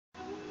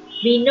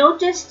We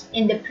noticed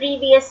in the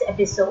previous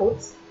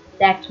episodes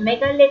that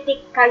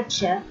megalithic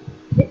culture,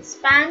 which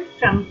spanned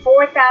from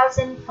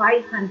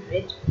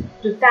 4500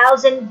 to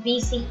 1000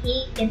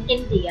 BCE in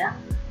India,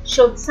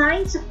 showed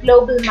signs of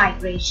global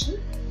migration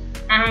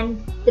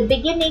and the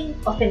beginning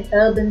of an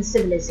urban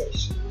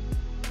civilization.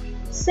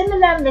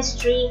 Similar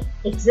mystery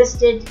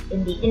existed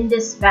in the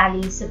Indus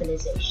Valley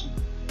civilization.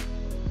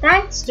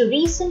 Thanks to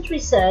recent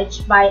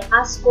research by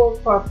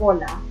Asko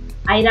Porpola,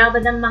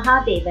 Airavadam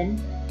Mahadevan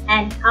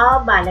and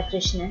R.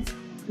 Balakrishnan,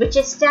 which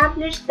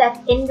established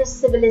that Indus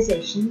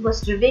civilization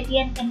was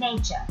Dravidian in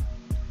nature,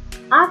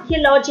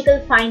 archaeological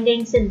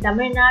findings in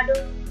Tamil Nadu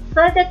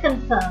further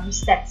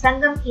confirms that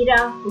Sangam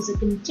era was a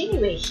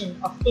continuation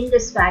of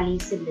Indus Valley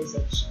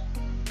civilization.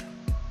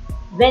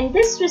 When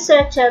this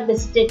researcher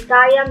visited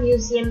Kaya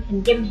Museum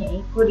in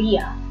Gimhae,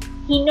 Korea,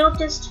 he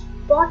noticed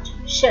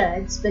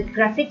potsherds with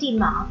graffiti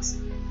marks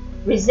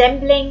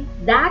resembling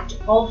that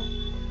of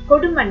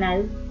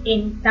Kodumanal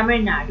in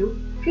Tamil Nadu,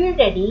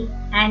 Keeladi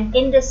and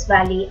Indus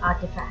Valley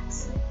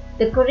artifacts.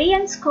 The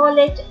Koreans call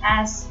it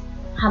as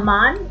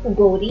Haman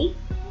Ugori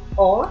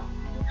or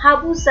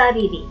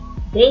Habusariri.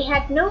 They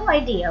had no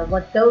idea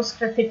what those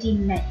graffiti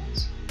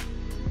meant.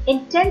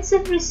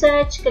 Intensive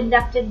research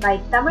conducted by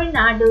Tamil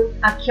Nadu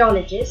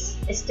archaeologists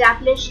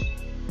established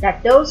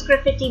that those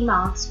graffiti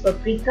marks were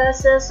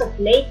precursors of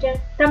later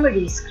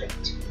Tamil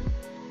script.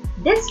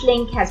 This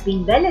link has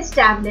been well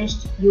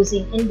established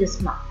using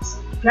Indus marks,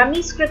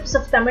 Brahmi scripts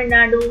of Tamil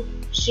Nadu,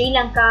 Sri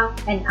Lanka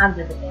and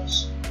Andhra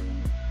Pradesh.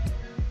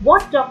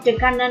 What Dr.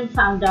 Kannan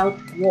found out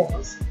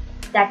was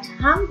that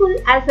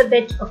Hanguel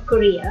alphabet of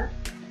Korea,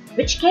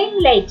 which came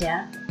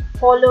later,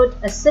 followed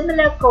a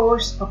similar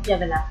course of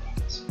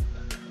development.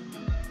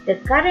 The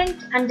current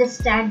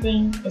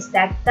understanding is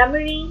that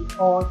Tamil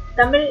or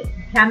Tamil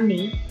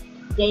Brahmi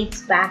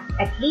dates back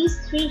at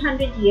least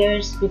 300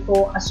 years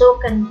before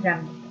Asokan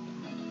Brahmi.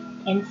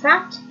 In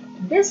fact,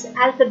 this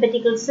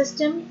alphabetical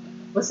system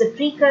was a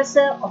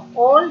precursor of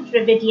all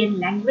Dravidian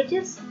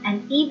languages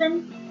and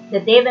even the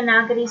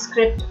Devanagari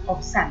script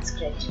of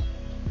Sanskrit.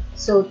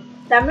 So,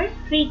 Tamil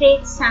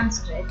predates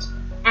Sanskrit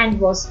and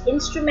was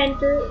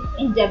instrumental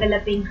in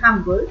developing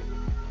Hanguel,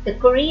 the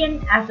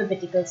Korean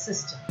alphabetical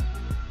system.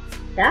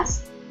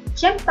 Thus,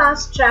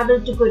 Chempas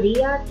traveled to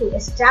Korea to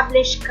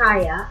establish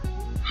Kaya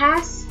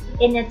has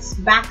in its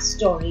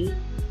backstory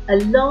a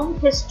long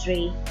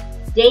history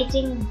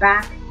dating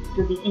back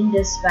to the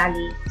Indus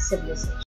Valley civilization.